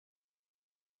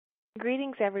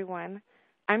Greetings, everyone.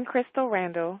 I'm Crystal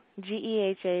Randall,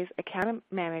 GEHA's Account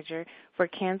Manager for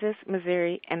Kansas,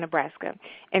 Missouri, and Nebraska.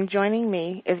 And joining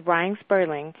me is Brian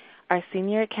Sperling, our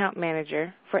Senior Account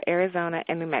Manager for Arizona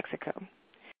and New Mexico.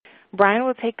 Brian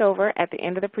will take over at the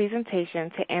end of the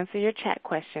presentation to answer your chat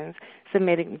questions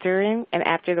submitted during and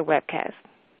after the webcast.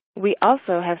 We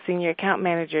also have Senior Account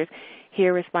Managers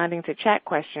here responding to chat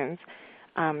questions.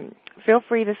 Feel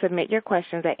free to submit your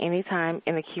questions at any time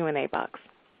in the Q&A box.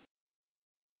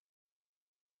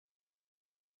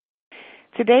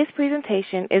 Today's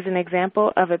presentation is an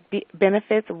example of a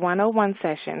Benefits 101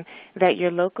 session that your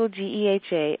local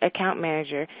GEHA account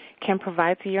manager can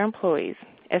provide to your employees,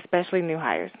 especially new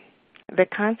hires. The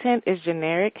content is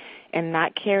generic and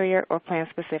not carrier or plan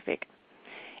specific.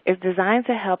 It's designed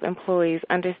to help employees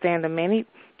understand the many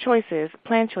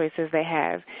plan choices they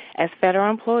have as federal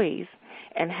employees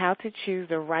and how to choose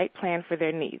the right plan for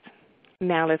their needs.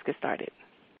 Now let's get started.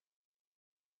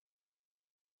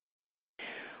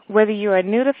 Whether you're a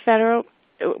new federal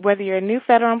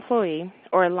employee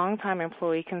or a longtime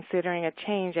employee considering a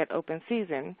change at open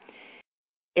season,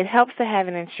 it helps to have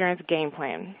an insurance game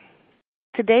plan.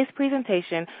 Today's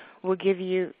presentation will give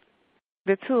you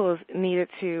the tools needed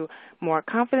to more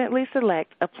confidently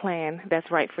select a plan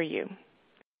that's right for you.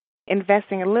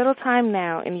 Investing a little time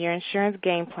now in your insurance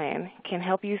game plan can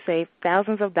help you save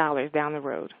thousands of dollars down the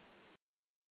road.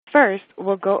 First,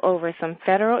 we'll go over some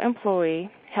Federal Employee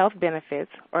Health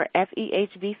Benefits, or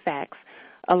FEHB facts,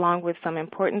 along with some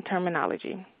important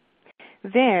terminology.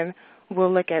 Then,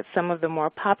 we'll look at some of the more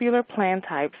popular plan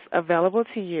types available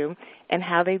to you and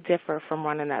how they differ from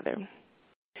one another.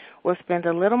 We'll spend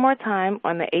a little more time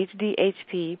on the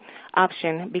HDHP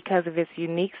option because of its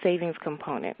unique savings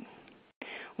component.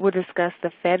 We'll discuss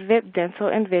the FedVIP dental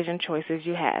and vision choices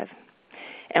you have.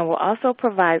 And we'll also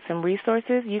provide some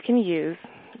resources you can use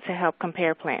to help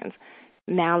compare plans.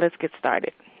 Now let's get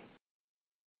started.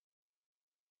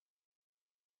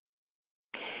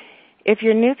 If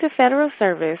you're new to federal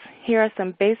service, here are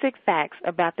some basic facts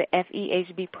about the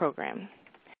FEHB program.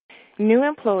 New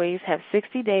employees have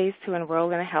 60 days to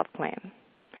enroll in a health plan.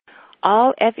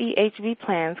 All FEHB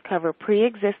plans cover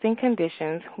pre-existing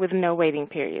conditions with no waiting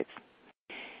periods.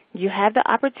 You have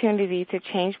the opportunity to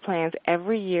change plans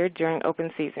every year during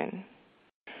open season.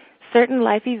 Certain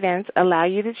life events allow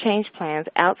you to change plans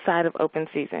outside of open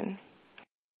season.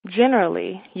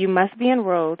 Generally, you must be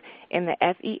enrolled in the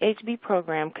FEHB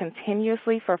program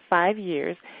continuously for 5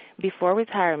 years before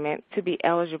retirement to be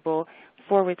eligible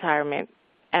for enrollment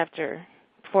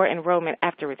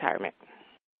after retirement.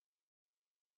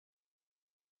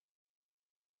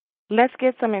 Let's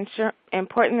get some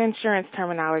important insurance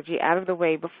terminology out of the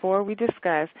way before we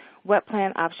discuss what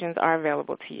plan options are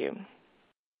available to you.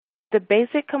 The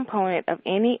basic component of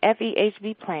any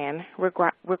FEHB plan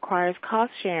requires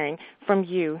cost sharing from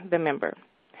you, the member.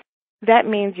 That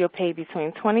means you'll pay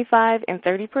between 25% and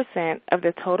 30% of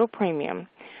the total premium,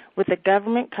 with the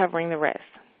government covering the rest.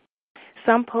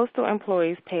 Some postal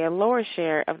employees pay a lower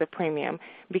share of the premium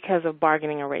because of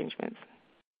bargaining arrangements.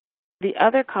 The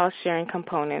other cost-sharing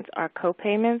components are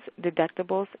copayments,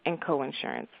 deductibles, and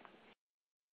coinsurance.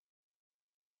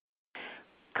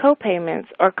 Copayments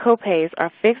or copays are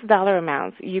fixed dollar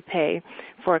amounts you pay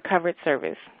for a covered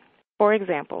service. For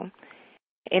example,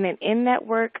 in an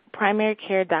in-network primary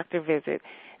care doctor visit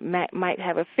might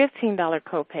have a $15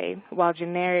 copay, while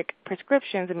generic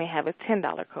prescriptions may have a $10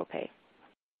 copay.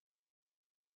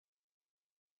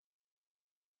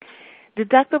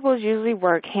 Deductibles usually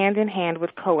work hand in hand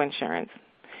with coinsurance.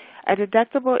 A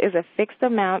deductible is a fixed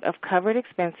amount of covered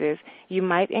expenses you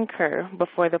might incur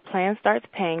before the plan starts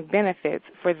paying benefits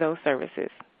for those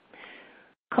services.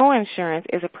 Coinsurance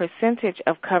is a percentage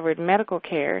of covered medical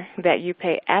care that you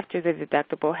pay after the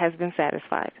deductible has been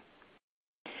satisfied.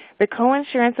 The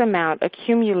coinsurance amount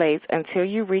accumulates until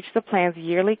you reach the plan's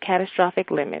yearly catastrophic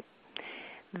limit.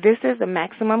 This is the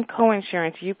maximum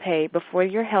coinsurance you pay before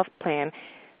your health plan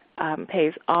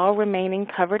pays all remaining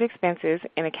covered expenses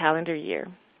in a calendar year.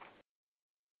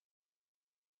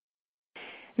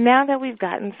 Now that we've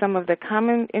gotten some of the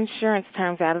common insurance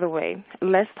terms out of the way,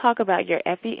 let's talk about your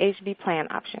FEHB plan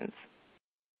options.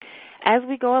 As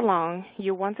we go along,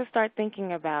 you'll want to start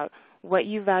thinking about what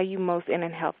you value most in a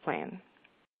health plan.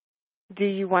 Do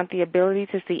you want the ability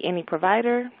to see any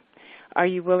provider? Are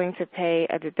you willing to pay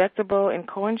a deductible and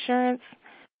coinsurance?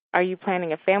 Are you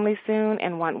planning a family soon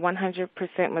and want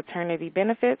 100% maternity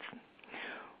benefits?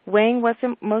 Weighing what's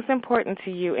most important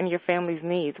to you and your family's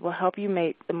needs will help you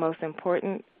make the most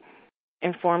important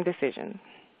informed decisions.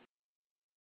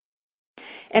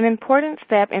 An important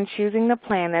step in choosing the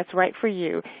plan that's right for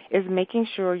you is making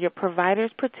sure your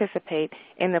providers participate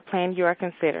in the plan you are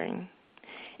considering.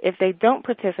 If they don't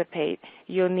participate,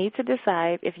 you'll need to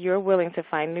decide if you're willing to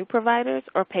find new providers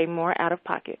or pay more out of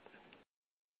pocket.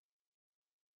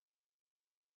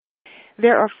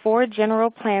 There are 4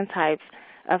 general plan types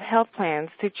of health plans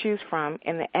to choose from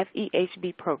in the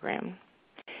FEHB program: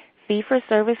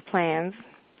 fee-for-service plans,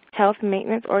 health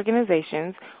maintenance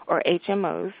organizations, or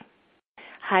HMOs,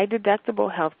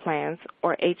 high-deductible health plans,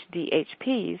 or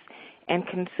HDHPs, and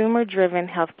consumer-driven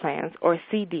health plans, or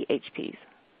CDHPs.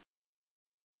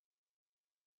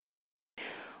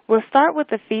 We'll start with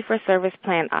the fee-for-service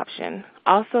plan option,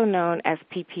 also known as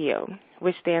PPO,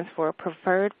 which stands for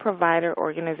Preferred Provider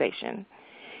Organization.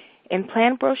 In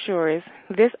plan brochures,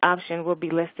 this option will be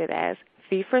listed as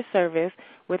fee-for-service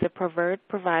with a Preferred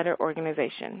Provider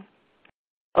Organization.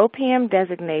 OPM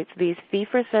designates these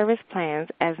fee-for-service plans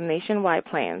as nationwide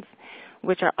plans,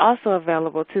 which are also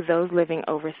available to those living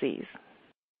overseas.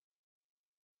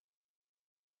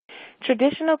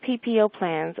 Traditional PPO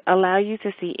plans allow you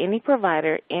to see any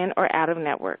provider in or out of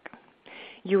network.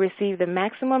 You receive the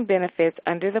maximum benefits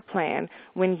under the plan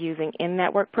when using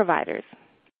in-network providers.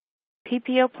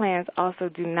 PPO plans also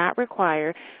do not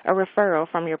require a referral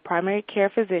from your primary care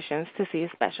physicians to see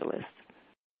a specialist.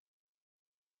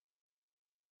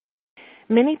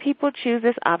 Many people choose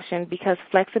this option because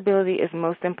flexibility is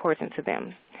most important to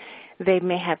them. They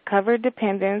may have covered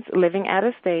dependents living out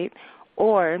of state,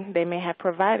 or they may have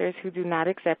providers who do not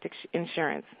accept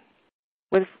insurance.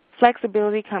 With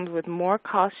flexibility comes with more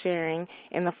cost sharing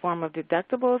in the form of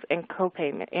deductibles and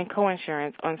copayment and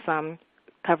coinsurance on some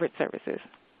covered services.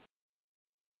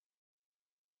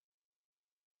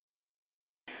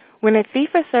 With a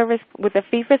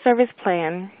fee-for-service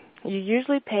plan, you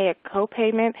usually pay a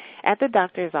copayment at the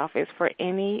doctor's office for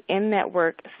any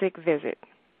in-network sick visit.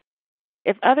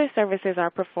 If other services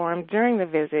are performed during the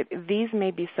visit, these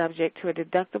may be subject to a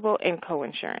deductible and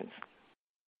coinsurance.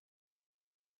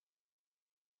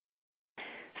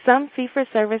 Some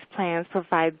fee-for-service plans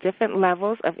provide different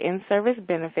levels of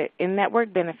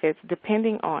in-network benefits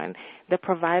depending on the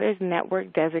provider's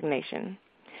network designation.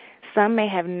 Some may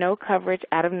have no coverage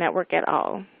out of network at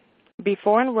all.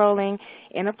 Before enrolling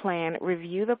in a plan,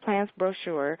 review the plan's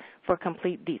brochure for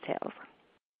complete details.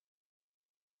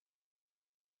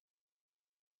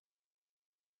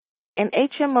 An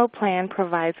HMO plan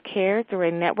provides care through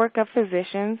a network of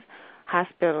physicians,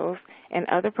 hospitals, and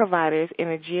other providers in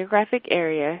a geographic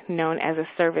area known as a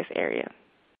service area.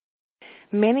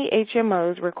 Many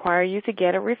HMOs require you to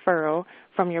get a referral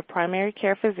from your primary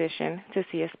care physician to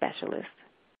see a specialist.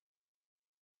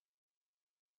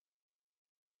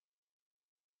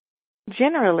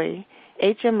 Generally,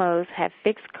 HMOs have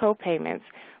fixed co-payments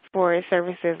for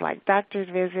services like doctor's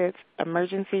visits,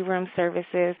 emergency room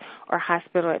services, or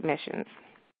hospital admissions.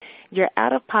 Your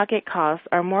out-of-pocket costs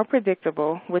are more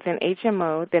predictable with an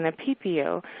HMO than a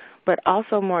PPO, but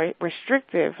also more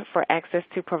restrictive for access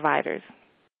to providers.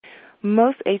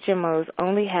 Most HMOs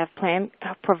only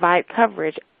provide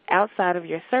coverage outside of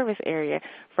your service area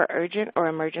for urgent or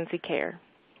emergency care.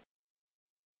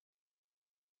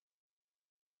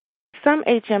 Some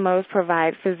HMOs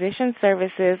provide physician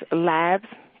services, labs,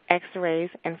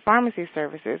 X-rays, and pharmacy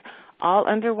services all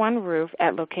under one roof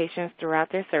at locations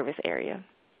throughout their service area.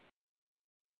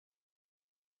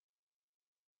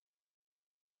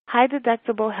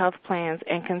 High-deductible health plans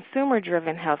and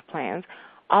consumer-driven health plans,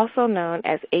 also known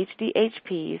as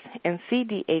HDHPs and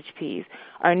CDHPs,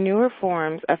 are newer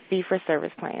forms of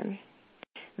fee-for-service plans.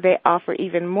 They offer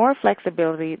even more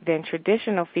flexibility than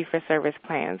traditional fee-for-service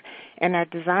plans and are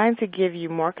designed to give you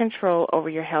more control over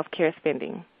your health care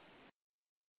spending.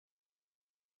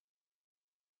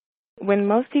 When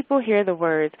most people hear the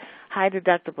words high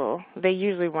deductible, they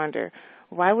usually wonder,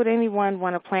 why would anyone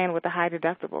want a plan with a high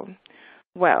deductible?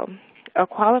 Well, a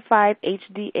qualified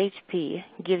HDHP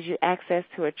gives you access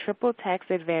to a triple tax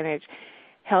advantage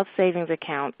health savings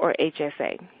account, or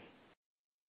HSA.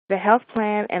 The health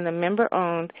plan and the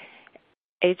member-owned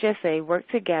HSA work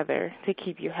together to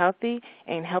keep you healthy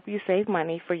and help you save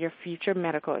money for your future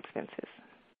medical expenses.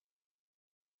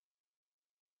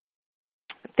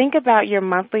 Think about your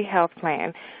monthly health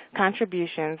plan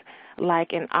contributions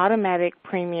like an automatic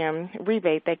premium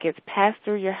rebate that gets passed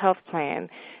through your health plan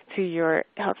to your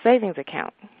health savings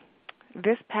account.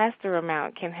 This pass-through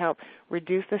amount can help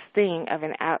reduce the sting of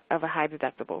a high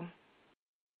deductible.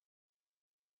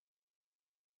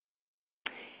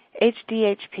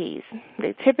 HDHPs.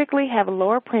 They typically have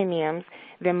lower premiums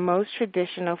than most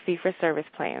traditional fee-for-service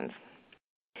plans.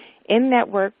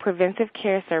 In-network preventive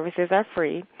care services are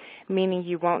free, meaning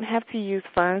you won't have to use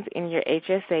funds in your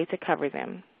HSA to cover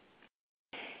them.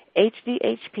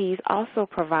 HDHPs also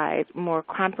provide more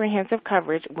comprehensive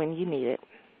coverage when you need it.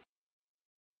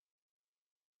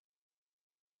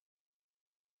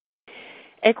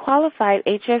 A qualified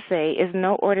HSA is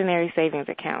no ordinary savings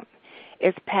account.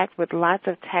 It's packed with lots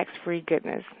of tax-free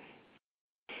goodness.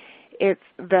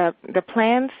 The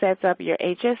plan sets up your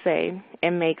HSA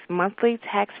and makes monthly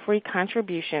tax-free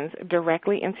contributions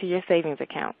directly into your savings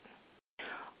account.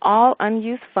 All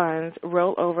unused funds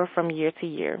roll over from year to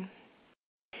year.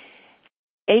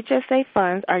 HSA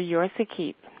funds are yours to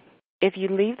keep. If you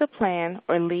leave the plan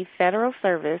or leave federal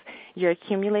service, your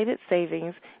accumulated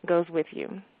savings goes with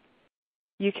you.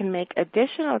 You can make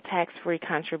additional tax-free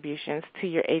contributions to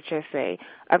your HSA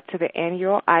up to the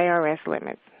annual IRS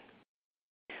limits.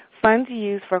 Funds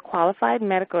used for qualified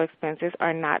medical expenses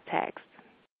are not taxed.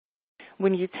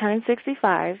 When you turn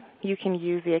 65, you can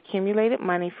use the accumulated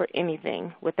money for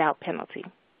anything without penalty.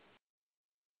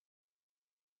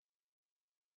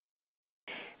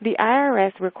 The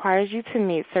IRS requires you to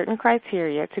meet certain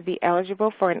criteria to be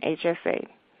eligible for an HSA.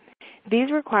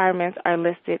 These requirements are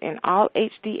listed in all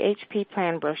HDHP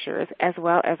plan brochures as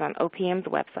well as on OPM's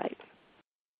website.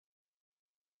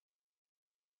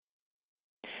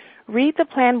 Read the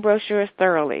plan brochures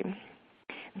thoroughly.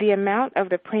 The amount of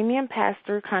the premium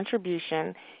pass-through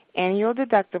contribution, annual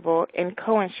deductible, and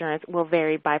coinsurance will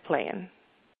vary by plan.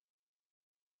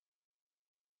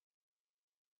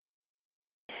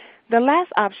 The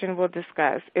last option we'll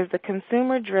discuss is the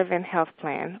Consumer-Driven Health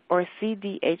Plan, or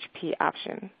CDHP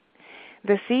option.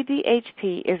 The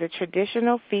CDHP is a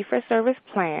traditional fee-for-service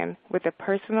plan with a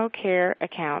personal care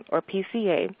account, or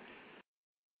PCA.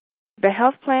 The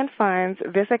health plan funds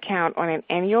this account on an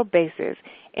annual basis,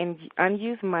 and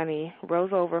unused money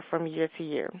rolls over from year to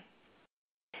year.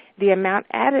 The amount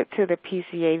added to the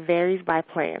PCA varies by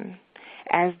plan,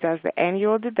 as does the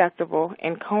annual deductible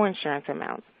and coinsurance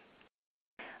amounts.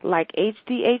 Like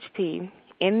HDHP,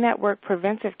 in-network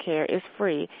preventive care is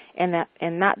free and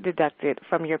not deducted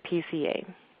from your PCA.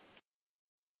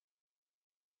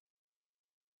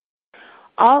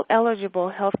 All eligible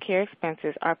health care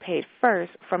expenses are paid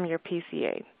first from your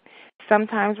PCA,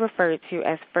 sometimes referred to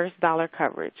as first dollar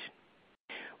coverage.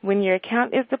 When your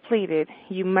account is depleted,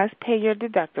 you must pay your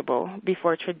deductible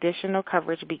before traditional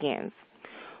coverage begins.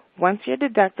 Once your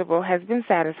deductible has been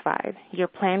satisfied, your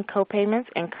plan copayments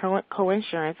and current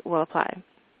coinsurance will apply.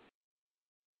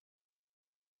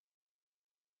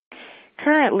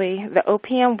 Currently, the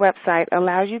OPM website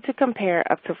allows you to compare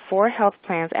up to 4 health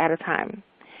plans at a time.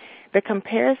 The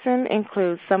comparison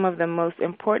includes some of the most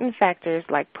important factors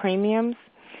like premiums,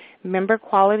 member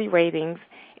quality ratings,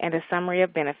 and a summary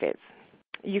of benefits.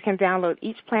 You can download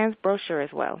each plan's brochure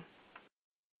as well.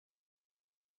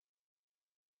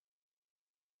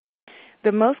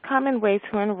 The most common way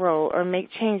to enroll or make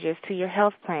changes to your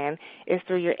health plan is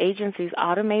through your agency's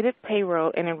automated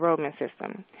payroll and enrollment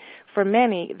system. For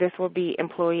many, this will be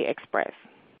Employee Express.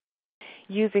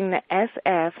 Using the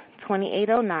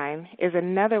SF-2809 is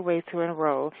another way to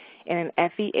enroll in an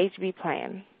FEHB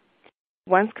plan.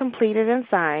 Once completed and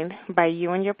signed by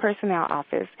you and your personnel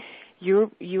office, you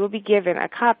will be given a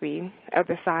copy of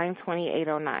the signed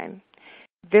 2809.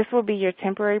 This will be your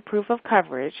temporary proof of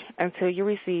coverage until you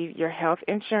receive your health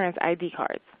insurance ID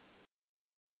cards.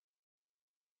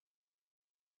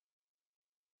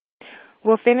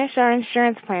 We'll finish our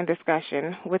insurance plan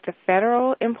discussion with the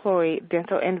Federal Employee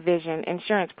Dental and Vision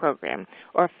Insurance Program,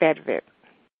 or FEDVIP.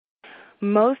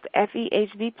 Most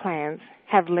FEHB plans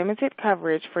have limited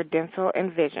coverage for dental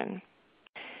and vision.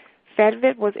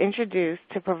 FEDVIP was introduced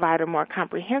to provide a more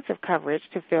comprehensive coverage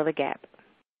to fill the gap.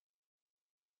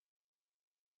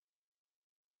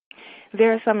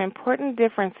 There are some important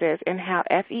differences in how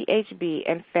FEHB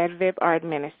and FEDVIP are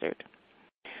administered.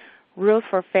 Rules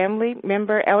for family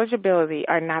member eligibility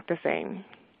are not the same.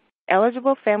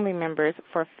 Eligible family members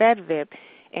for FEDVIP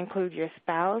include your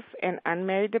spouse and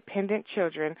unmarried dependent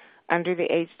children under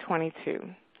the age 22.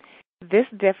 This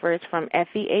differs from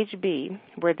FEHB,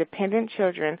 where dependent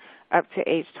children up to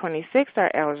age 26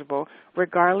 are eligible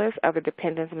regardless of the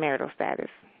dependent's marital status.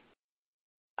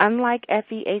 Unlike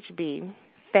FEHB,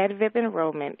 FEDVIP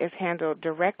enrollment is handled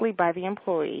directly by the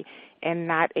employee and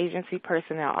not agency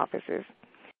personnel offices.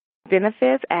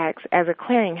 Benefits acts as a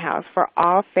clearinghouse for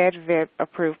all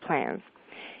FEDVIP-approved plans.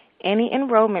 Any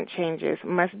enrollment changes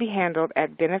must be handled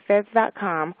at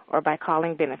benefits.com or by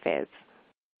calling Benefits.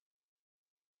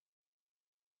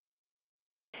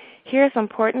 Here are some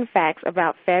important facts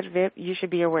about FEDVIP you should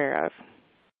be aware of.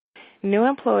 New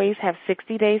employees have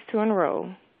 60 days to enroll.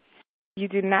 You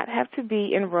do not have to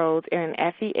be enrolled in an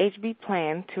FEHB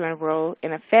plan to enroll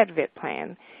in a FedVIP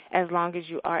plan as long as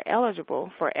you are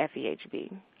eligible for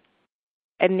FEHB.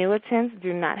 Annuitants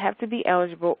do not have to be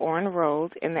eligible or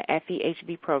enrolled in the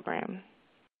FEHB program.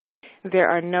 There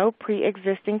are no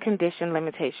pre-existing condition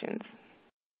limitations.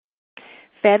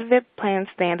 FedVIP plans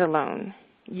stand alone.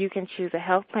 You can choose a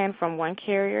health plan from one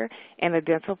carrier and a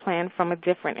dental plan from a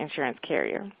different insurance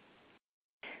carrier.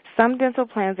 Some dental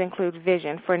plans include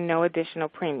vision for no additional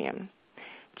premium.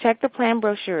 Check the plan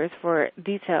brochures for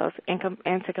details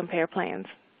and to compare plans.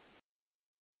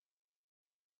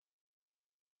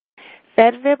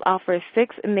 FedVIP offers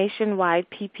 6 nationwide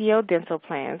PPO dental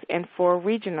plans and 4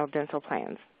 regional dental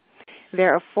plans.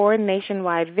 There are 4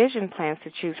 nationwide vision plans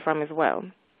to choose from as well.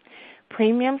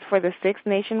 Premiums for the 6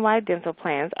 nationwide dental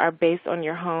plans are based on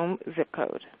your home zip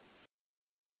code.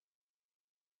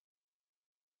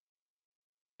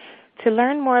 To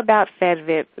learn more about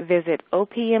FedVIP, visit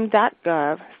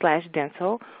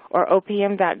opm.gov/dental or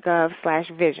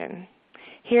opm.gov/vision.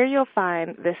 Here you'll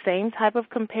find the same type of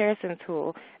comparison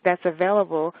tool that's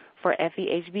available for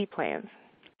FEHB plans.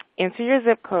 Enter your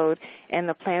zip code and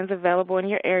the plans available in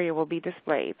your area will be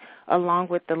displayed, along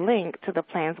with the link to the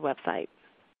plan's website.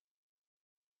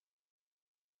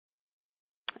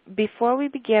 Before we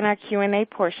begin our Q&A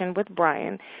portion with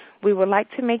Brian, we would like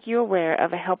to make you aware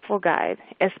of a helpful guide,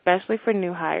 especially for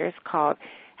new hires, called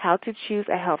How to Choose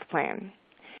a Health Plan.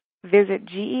 Visit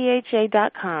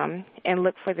GEHA.com and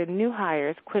look for the New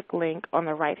Hires quick link on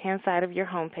the right-hand side of your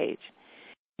homepage.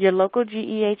 Your local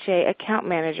GEHA account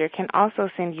manager can also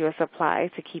send you a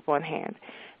supply to keep on hand.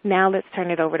 Now let's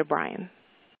turn it over to Brian.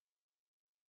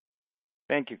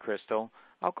 Thank you, Crystal.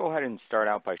 I'll go ahead and start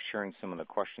out by sharing some of the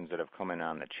questions that have come in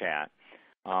on the chat.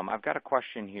 I've got a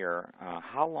question here.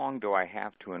 How long do I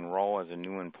have to enroll as a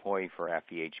new employee for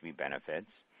FEHB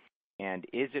benefits? And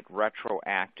is it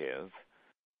retroactive?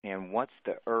 And what's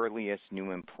the earliest new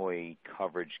employee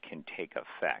coverage can take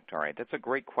effect? All right, that's a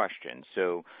great question.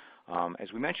 So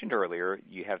as we mentioned earlier,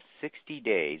 you have 60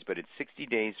 days, but it's 60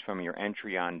 days from your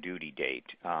entry on duty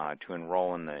date to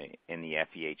enroll in the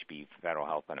FEHB Federal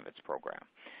Health Benefits Program.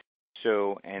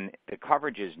 So, and the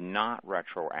coverage is not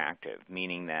retroactive,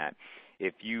 meaning that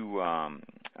if you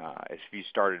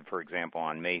started, for example,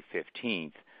 on May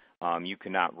 15th, you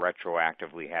cannot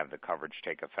retroactively have the coverage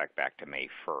take effect back to May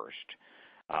 1st.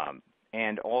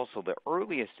 And also, the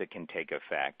earliest it can take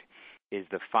effect is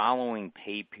the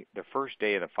first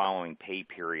day of the following pay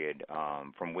period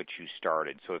from which you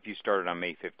started. So, if you started on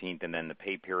May 15th and then the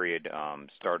pay period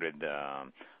started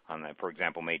on, for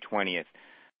example, May 20th,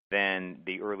 then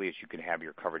the earliest you could have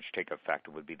your coverage take effect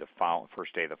would be the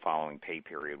first day of the following pay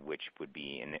period, which would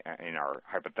be, in our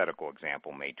hypothetical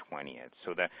example, May 20th.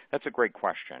 So that's a great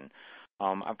question.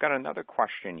 I've got another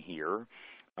question here.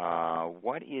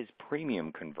 What is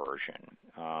premium conversion?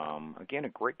 Again, a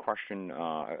great question.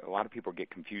 A lot of people get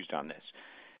confused on this.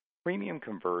 Premium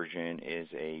conversion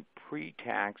is a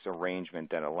pre-tax arrangement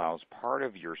that allows part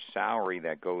of your salary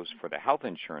that goes for the health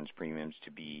insurance premiums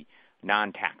to be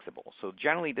non-taxable. So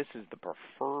generally, this is the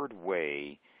preferred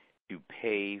way to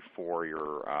pay for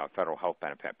your federal health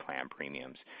benefit plan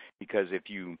premiums, because if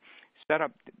you set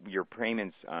up your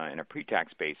payments in a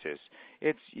pre-tax basis,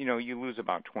 it's, you lose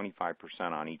about 25%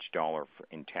 on each dollar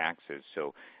in taxes.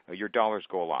 So your dollars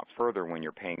go a lot further when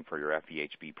you're paying for your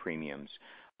FEHB premiums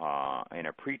in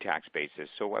a pre-tax basis.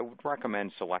 So I would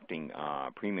recommend selecting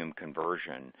premium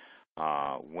conversion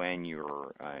when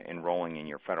you're enrolling in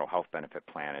your federal health benefit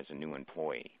plan as a new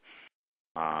employee.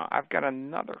 I've got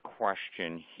another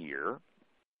question here.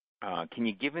 Can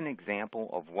you give an example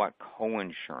of what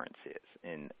coinsurance is?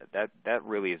 And that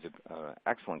really is an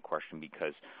excellent question,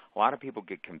 because a lot of people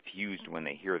get confused when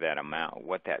they hear that amount,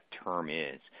 what that term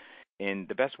is. And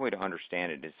the best way to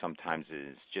understand it is sometimes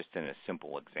just in a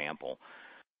simple example.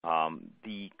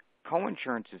 The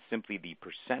coinsurance is simply the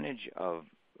percentage of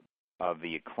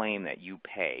the claim that you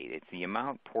pay. It's the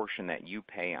amount portion that you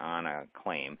pay on a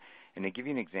claim. And to give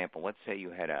you an example, let's say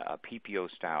you had a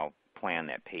PPO-style plan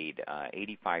that paid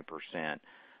 85%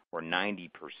 or 90%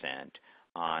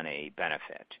 on a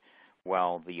benefit.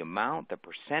 Well, the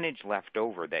percentage left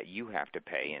over that you have to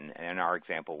pay, and in our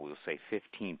example we'll say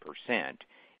 15%,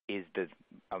 is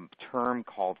a term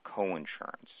called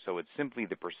coinsurance. So it's simply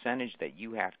the percentage that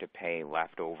you have to pay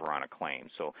left over on a claim.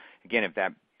 So again, if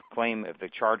the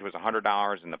charge was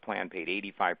 $100 and the plan paid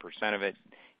 85% of it,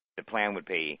 the plan would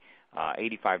pay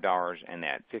 $85, and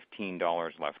that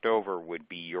 $15 left over would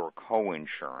be your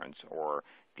coinsurance, or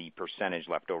the percentage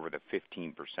left over, the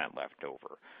 15% left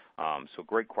over. So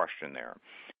great question there.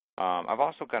 I've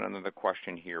also got another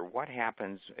question here. What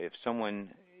happens if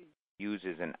someone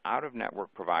uses an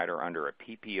out-of-network provider under a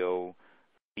PPO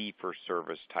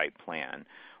fee-for-service type plan.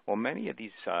 Well, many of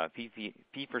these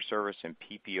fee-for-service and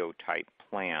PPO type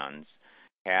plans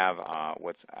have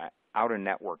what's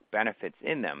out-of-network benefits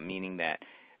in them, meaning that,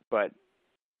 but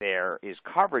there is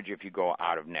coverage if you go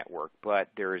out of network, but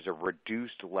there is a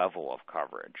reduced level of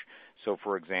coverage. So,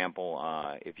 for example,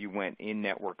 if you went in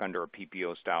network under a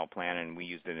PPO style plan, and we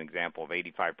used an example of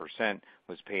 85%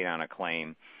 was paid on a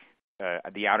claim,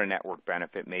 the out-of-network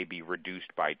benefit may be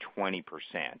reduced by 20%,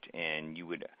 and you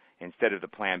would, instead of the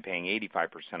plan paying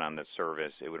 85% on the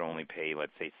service, it would only pay,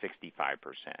 let's say, 65%.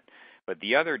 But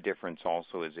the other difference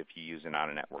also is if you use an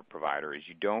out-of-network provider is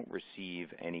you don't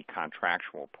receive any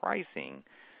contractual pricing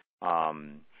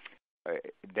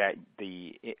that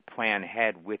the plan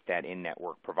had with that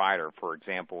in-network provider. For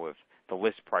example, if the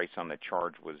list price on the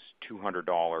charge was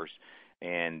 $200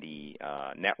 and the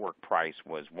network price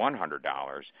was $100,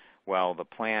 well, the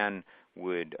plan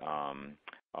would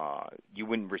you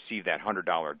wouldn't receive that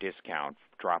 $100 discount,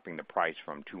 dropping the price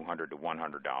from $200 to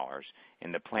 $100,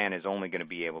 and the plan is only going to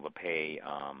be able to pay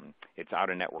its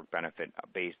out-of-network benefit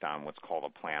based on what's called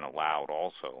a plan allowed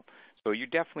also. So you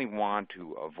definitely want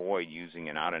to avoid using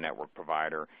an out-of-network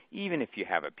provider, even if you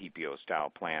have a PPO-style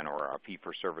plan or a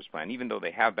fee-for-service plan. Even though they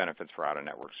have benefits for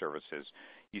out-of-network services,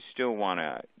 you still want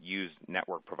to use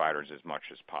network providers as much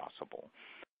as possible.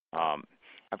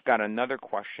 I've got another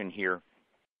question here.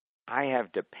 I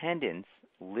have dependents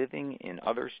living in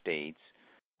other states.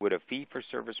 Would a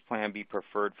fee-for-service plan be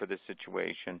preferred for this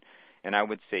situation? And I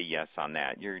would say yes on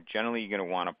that. You're generally going to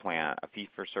want a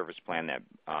fee-for-service plan that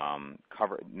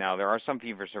Now, there are some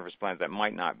fee-for-service plans that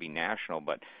might not be national,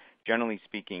 but generally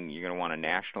speaking, you're going to want a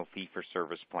national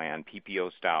fee-for-service plan,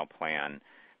 PPO-style plan,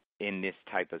 in this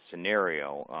type of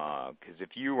scenario. Because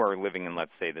if you are living in,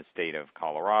 let's say, the state of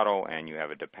Colorado and you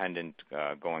have a dependent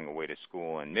going away to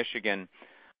school in Michigan,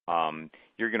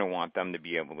 you're going to want them to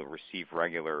be able to receive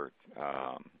regular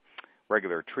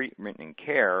treatment and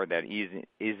care that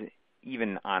is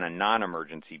even on a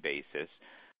non-emergency basis.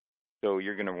 So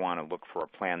you're going to want to look for a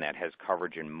plan that has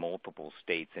coverage in multiple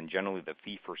states, and generally the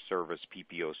fee-for-service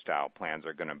PPO-style plans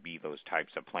are going to be those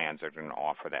types of plans that are going to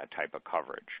offer that type of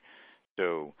coverage.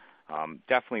 So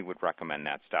definitely would recommend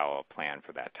that style of plan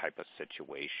for that type of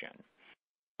situation.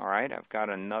 All right, I've got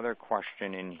another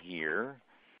question in here.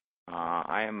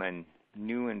 I am a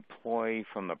new employee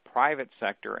from the private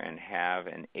sector and have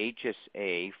an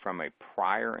HSA from a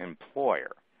prior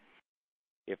employer.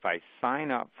 If I sign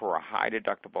up for a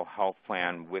high-deductible health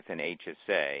plan with an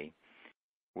HSA,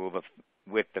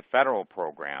 with the federal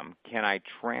program, can I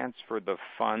transfer the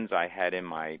funds I had in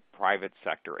my private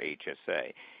sector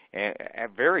HSA? A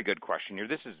very good question here.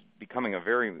 This is becoming a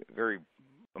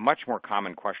much more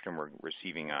common question we're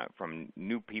receiving from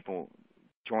new people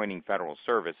joining federal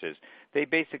services. They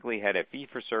basically had a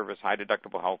fee-for-service,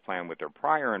 high-deductible health plan with their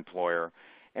prior employer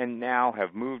and now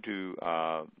have moved to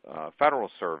federal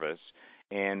service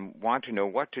and want to know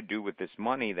what to do with this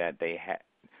money that they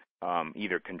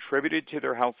either contributed to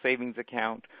their health savings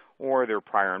account or their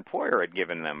prior employer had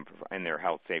given them in their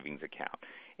health savings account.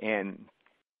 And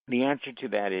the answer to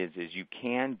that is you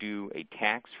can do a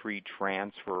tax-free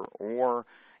transfer or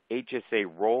HSA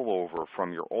rollover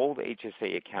from your old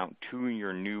HSA account to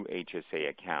your new HSA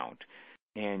account.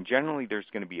 And generally there's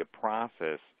going to be a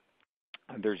process.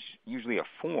 There's usually a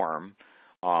form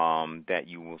that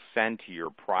you will send to your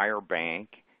prior bank,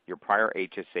 your prior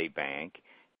HSA bank,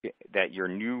 that your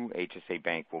new HSA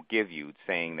bank will give you,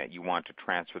 saying that you want to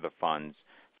transfer the funds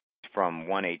from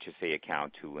one HSA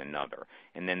account to another.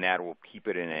 And then that will keep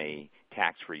it in a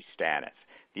tax-free status.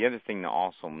 The other thing to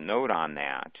also note on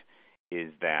that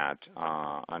is that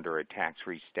under a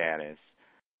tax-free status,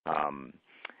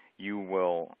 you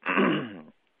will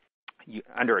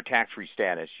under a tax-free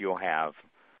status you'll have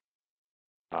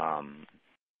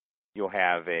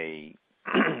a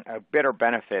better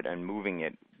benefit in moving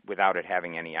it without it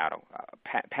having any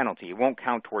penalty. It won't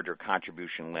count toward your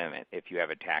contribution limit if you have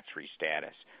a tax-free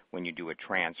status when you do a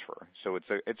transfer. So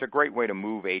it's a great way to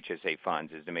move HSA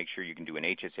funds, is to make sure you can do an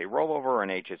HSA rollover or an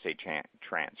HSA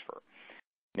transfer.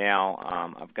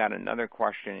 Now, I've got another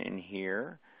question in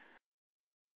here.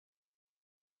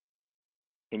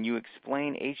 Can you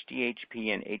explain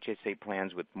HDHP and HSA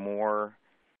plans with more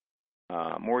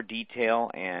detail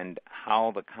and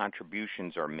how the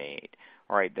contributions are made?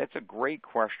 All right, that's a great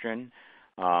question.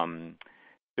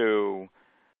 So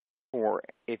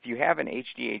if you have an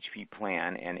HDHP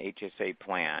plan and HSA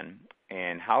plan,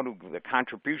 and how do the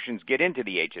contributions get into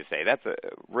the HSA? That's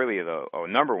really the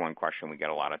number one question we get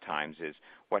a lot of times is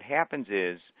what happens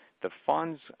is the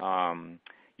funds,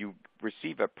 you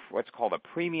receive what's called a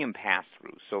premium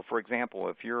pass-through. So, for example,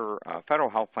 if you're a federal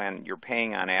health plan, you're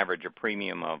paying on average a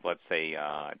premium of, let's say,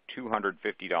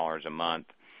 $250 a month.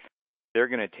 They're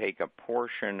going to take a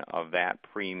portion of that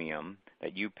premium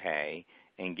that you pay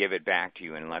and give it back to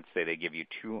you. And let's say they give you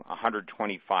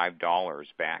 $125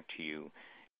 back to you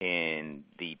in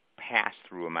the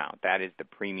pass-through amount. That is the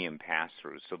premium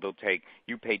pass-through. So they'll take,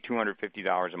 you pay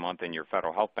 $250 a month in your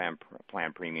federal health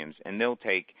plan premiums, and they'll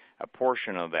take a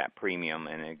portion of that premium,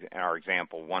 in our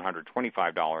example,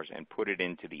 $125, and put it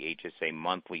into the HSA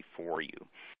monthly for you.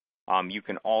 You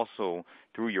can also,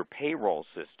 through your payroll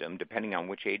system, depending on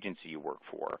which agency you work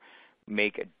for,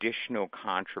 make additional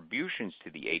contributions to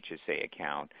the HSA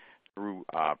account through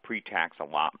pre-tax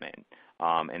allotment.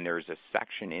 And there's a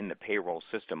section in the payroll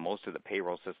system, most of the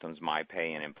payroll systems,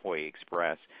 MyPay and Employee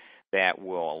Express, that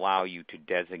will allow you to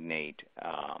designate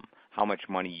how much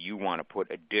money you want to put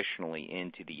additionally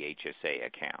into the HSA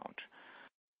account.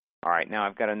 All right, now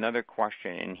I've got another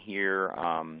question in here.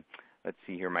 Let's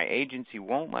see here. My agency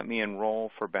won't let me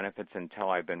enroll for benefits until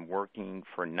I've been working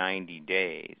for 90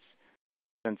 days.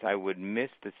 Since I would miss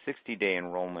the 60-day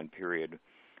enrollment period,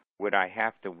 would I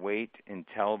have to wait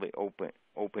until the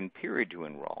open period to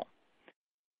enroll?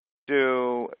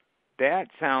 So that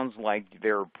sounds like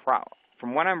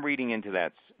from what I'm reading into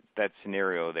that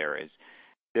scenario there is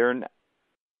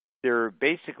they're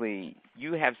basically,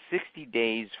 you have 60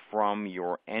 days from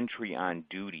your entry on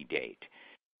duty date.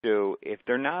 So if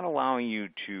they're not allowing you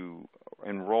to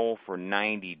enroll for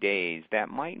 90 days, that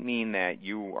might mean that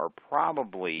you are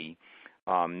probably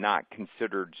not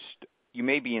considered, you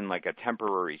may be in like a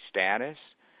temporary status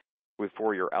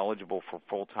before you're eligible for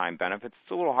full-time benefits.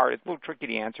 It's a little hard, it's a little tricky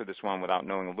to answer this one without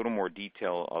knowing a little more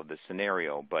detail of the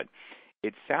scenario, but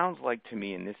it sounds like to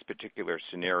me in this particular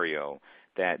scenario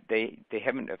that they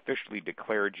haven't officially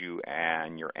declared you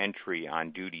and your entry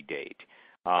on duty date.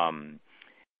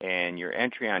 And your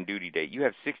entry on duty date, you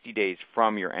have 60 days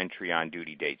from your entry on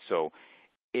duty date. So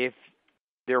if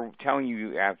they're telling you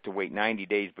you have to wait 90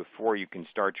 days before you can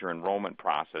start your enrollment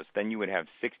process, then you would have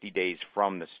 60 days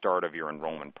from the start of your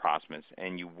enrollment process,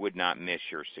 and you would not miss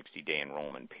your 60-day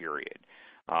enrollment period.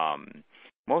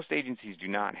 Most agencies do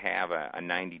not have a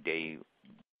 90-day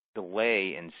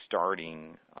delay in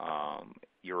starting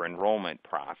your enrollment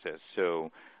process. So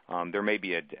there may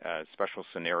be a special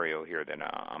scenario here that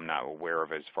I'm not aware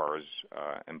of as far as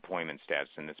employment status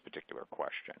in this particular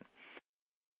question.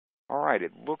 All right,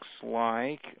 it looks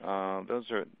like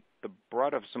those are the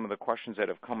brunt of some of the questions that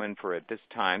have come in for at this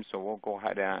time, so we'll go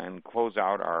ahead and close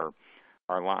out our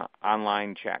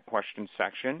online chat question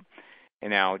section. And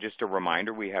now just a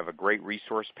reminder, we have a great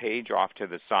resource page off to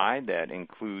the side that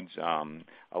includes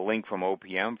a link from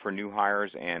OPM for new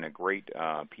hires and a great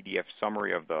PDF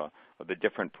summary of the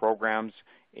different programs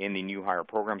in the new hire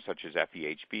program, such as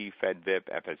FEHB, FedVIP,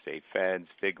 FSA Feds,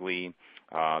 FIGLI,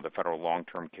 the Federal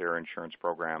Long-Term Care Insurance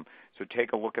Program. So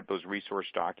take a look at those resource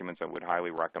documents. I would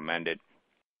highly recommend it.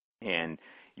 And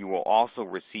you will also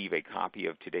receive a copy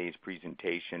of today's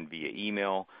presentation via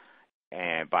email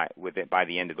and by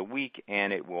the end of the week,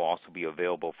 and it will also be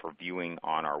available for viewing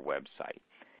on our website.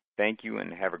 Thank you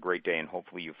and have a great day, and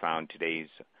hopefully you found today's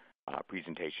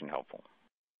presentation helpful.